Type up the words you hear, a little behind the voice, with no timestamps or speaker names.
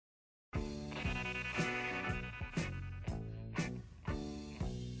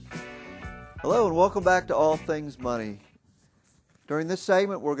Hello and welcome back to All Things Money. During this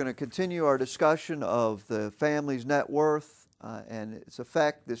segment, we're going to continue our discussion of the family's net worth and its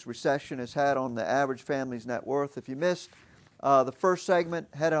effect this recession has had on the average family's net worth. If you missed the first segment,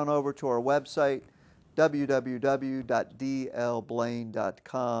 head on over to our website,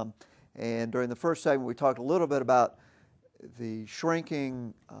 www.dlblain.com. And during the first segment, we talked a little bit about the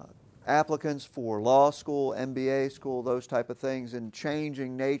shrinking applicants for law school, MBA school, those type of things, and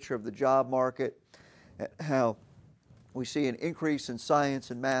changing nature of the job market, how we see an increase in science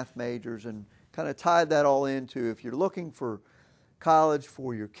and math majors, and kind of tied that all into if you're looking for college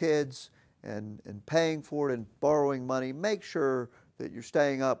for your kids and paying for it and borrowing money, make sure that you're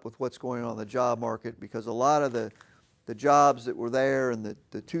staying up with what's going on in the job market, because a lot of the jobs that were there in the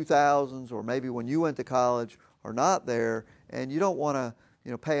 2000s or maybe when you went to college are not there, and you don't want to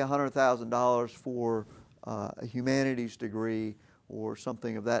pay $100,000 for a humanities degree or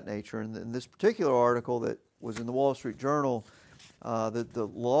something of that nature. And in this particular article that was in the Wall Street Journal, the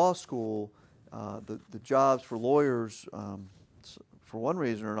law school, the jobs for lawyers, for one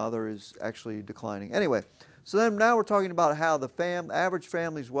reason or another, is actually declining. Anyway, so then now we're talking about how the average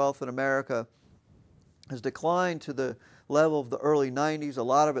family's wealth in America has declined to the level of the early 90s, a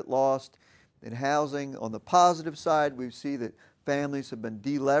lot of it lost in housing. On the positive side, we see that families have been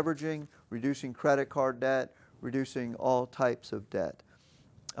deleveraging, reducing credit card debt, reducing all types of debt.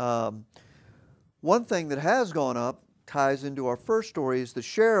 One thing that has gone up, ties into our first story, is the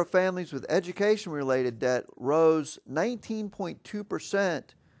share of families with education-related debt rose 19.2%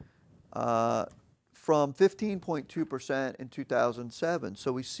 from 15.2% in 2007.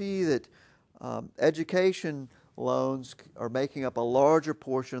 So we see that education loans are making up a larger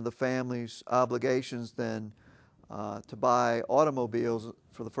portion of the family's obligations than to buy automobiles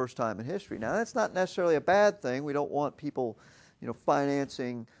for the first time in history. Now, that's not necessarily a bad thing. We don't want people,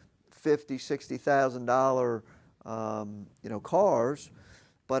 financing $50,000, $60,000, cars.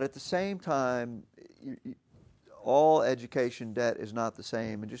 But at the same time, all education debt is not the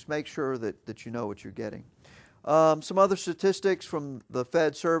same. And just make sure that you know what you're getting. Some other statistics from the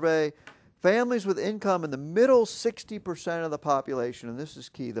Fed survey. Families with income in the middle 60% of the population, and this is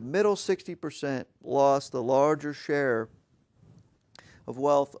key, the middle 60% lost the larger share of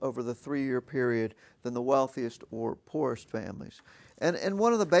wealth over the 3-year period than the wealthiest or poorest families. And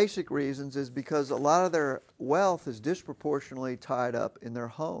one of the basic reasons is because a lot of their wealth is disproportionately tied up in their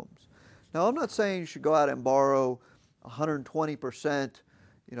homes. Now, I'm not saying you should go out and borrow 120%,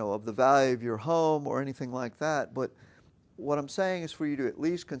 of the value of your home or anything like that, but what I'm saying is for you to at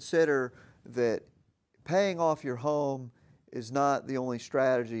least consider that paying off your home is not the only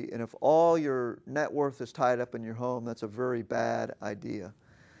strategy. And if all your net worth is tied up in your home, that's a very bad idea.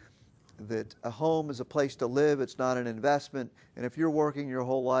 That a home is a place to live, it's not an investment. And if you're working your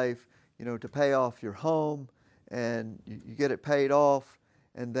whole life, to pay off your home, and you get it paid off,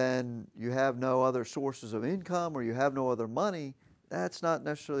 and then you have no other sources of income or you have no other money, that's not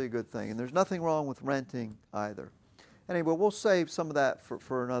necessarily a good thing. And there's nothing wrong with renting either. Anyway, we'll save some of that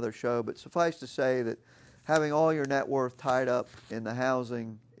for another show, but suffice to say that having all your net worth tied up in the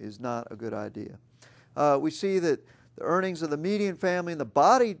housing is not a good idea. We see that the earnings of the median family in the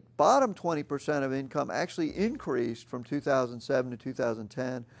bottom 20% of income actually increased from 2007 to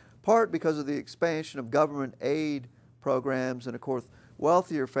 2010, part because of the expansion of government aid programs, and of course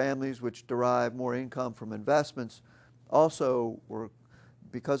wealthier families, which derive more income from investments, also were,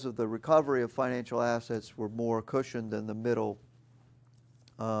 because of the recovery of financial assets, were more cushioned than the middle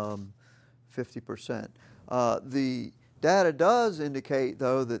 50%. The data does indicate,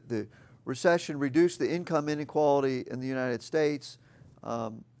 though, that the recession reduced the income inequality in the United States,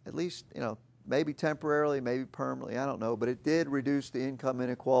 at least, maybe temporarily, maybe permanently, I don't know, but it did reduce the income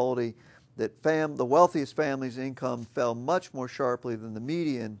inequality. That the wealthiest family's income fell much more sharply than the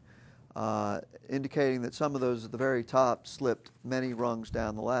median, indicating that some of those at the very top slipped many rungs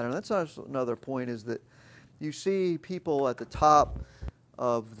down the ladder. And that's also another point, is that you see people at the top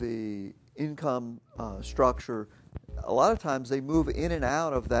of the income structure, a lot of times they move in and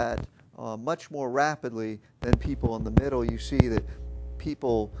out of that much more rapidly than people in the middle. You see that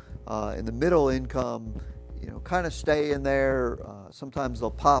people in the middle income, kind of stay in there. Sometimes they'll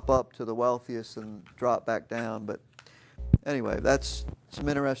pop up to the wealthiest and drop back down. But anyway, that's some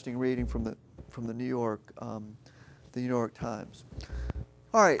interesting reading from the New York Times.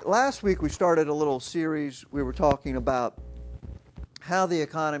 All right, last week we started a little series. We were talking about how the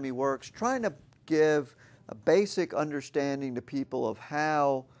economy works, trying to give a basic understanding to people of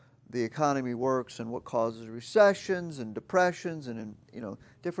how the economy works and what causes recessions and depressions and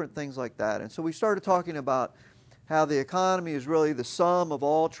different things like that. And so we started talking about how the economy is really the sum of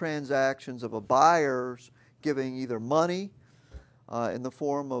all transactions of a buyer's giving either money in the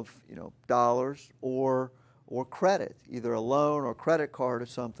form of dollars or credit, either a loan or credit card or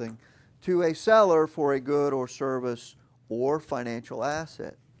something, to a seller for a good or service or financial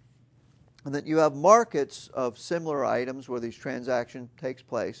asset. And that you have markets of similar items where these transactions takes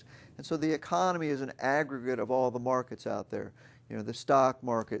place. And so the economy is an aggregate of all the markets out there. The stock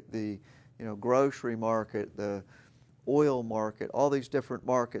market, the grocery market, the oil market, all these different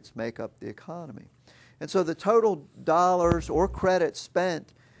markets make up the economy. And so the total dollars or credit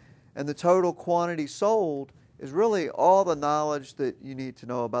spent and the total quantity sold is really all the knowledge that you need to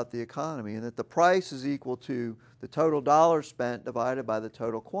know about the economy, and that the price is equal to the total dollars spent divided by the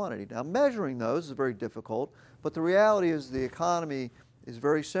total quantity. Now, measuring those is very difficult, but the reality is the economy is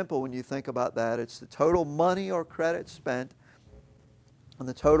very simple when you think about that. It's the total money or credit spent and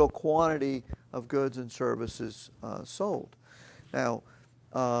the total quantity of goods and services sold. Now,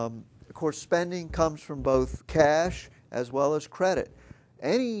 of course, spending comes from both cash as well as credit.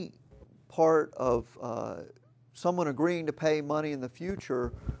 Any part of someone agreeing to pay money in the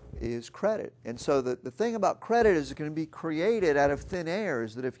future is credit. And so the thing about credit is it can be created out of thin air,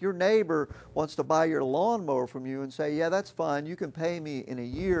 is that if your neighbor wants to buy your lawnmower from you and say, yeah, that's fine, you can pay me in a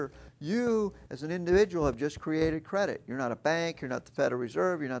year, you as an individual have just created credit. You're not a bank, you're not the Federal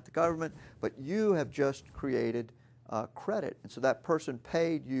Reserve, you're not the government, but you have just created credit. And so that person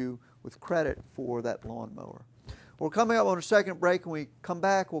paid you with credit for that lawnmower. We're coming up on a second break. When we come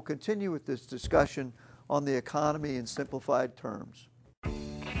back, we'll continue with this discussion on the economy in simplified terms.